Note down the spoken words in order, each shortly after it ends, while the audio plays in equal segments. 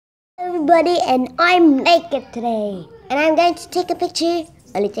Everybody, and I'm naked today, and I'm going to take a picture.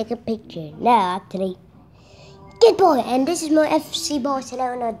 Only take a picture. No, actually, good boy. And this is my FC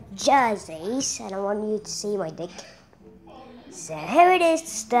Barcelona jerseys, and I want you to see my dick. So here it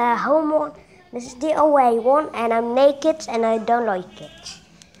is, the home one. This is the away one, and I'm naked, and I don't like it.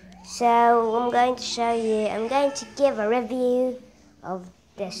 So I'm going to show you. I'm going to give a review of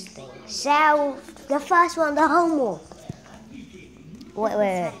this thing. So the first one, the home one.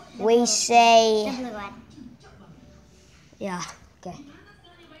 Wait. We say... The blue one. Yeah, okay.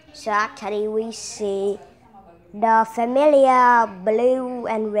 So actually we see the familiar blue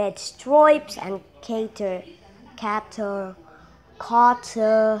and red stripes and Carter,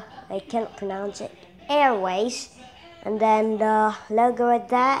 I can't pronounce it, Airways. And then the logo right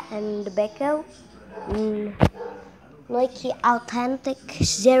there and the Beko. Nike Authentic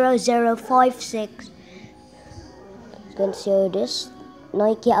 0056. I'm going to show this.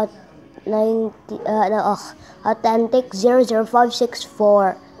 Authentic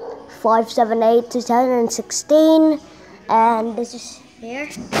 00564 578 2016, and this is here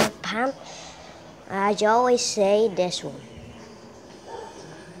the pant. As you always say, this one.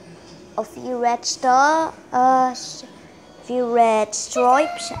 A few red few red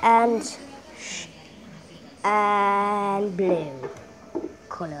stripes and blue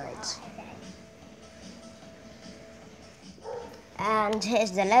colored. And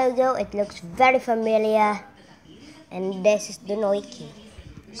here's the logo. It looks very familiar. And this is the Nike.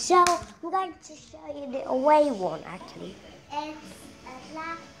 So I'm going to show you the away one actually. It's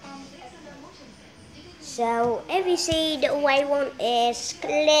black and So if you see, the away one is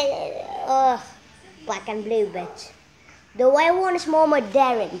black and blue, but the away one is more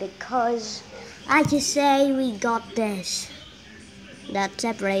modern because I just say we got this that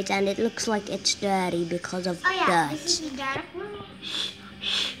separates, and it looks like it's dirty because of dirt. This is the dark one.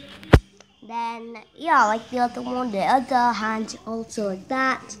 Then, yeah, like the other one, the other hand also like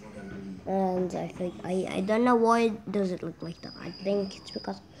that. And I think, I don't know why does it look like that. I think it's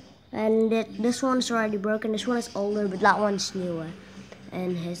because, and this one's already broken, this one is older, but that one's newer.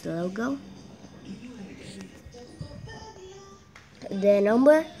 And here's the logo. The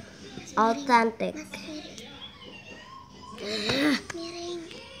number, authentic.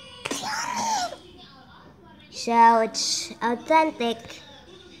 So it's authentic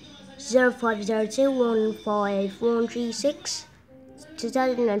 0502154136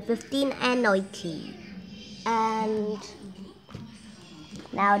 2015 and Nike. And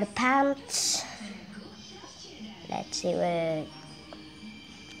now the pants. Let's see where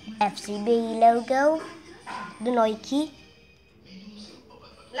FCB logo, the Nike.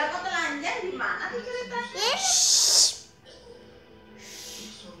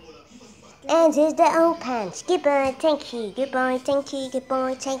 And here's the old pants. Goodbye, thank you. Goodbye, thank you.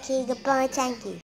 Goodbye, thank you. Goodbye, thank you.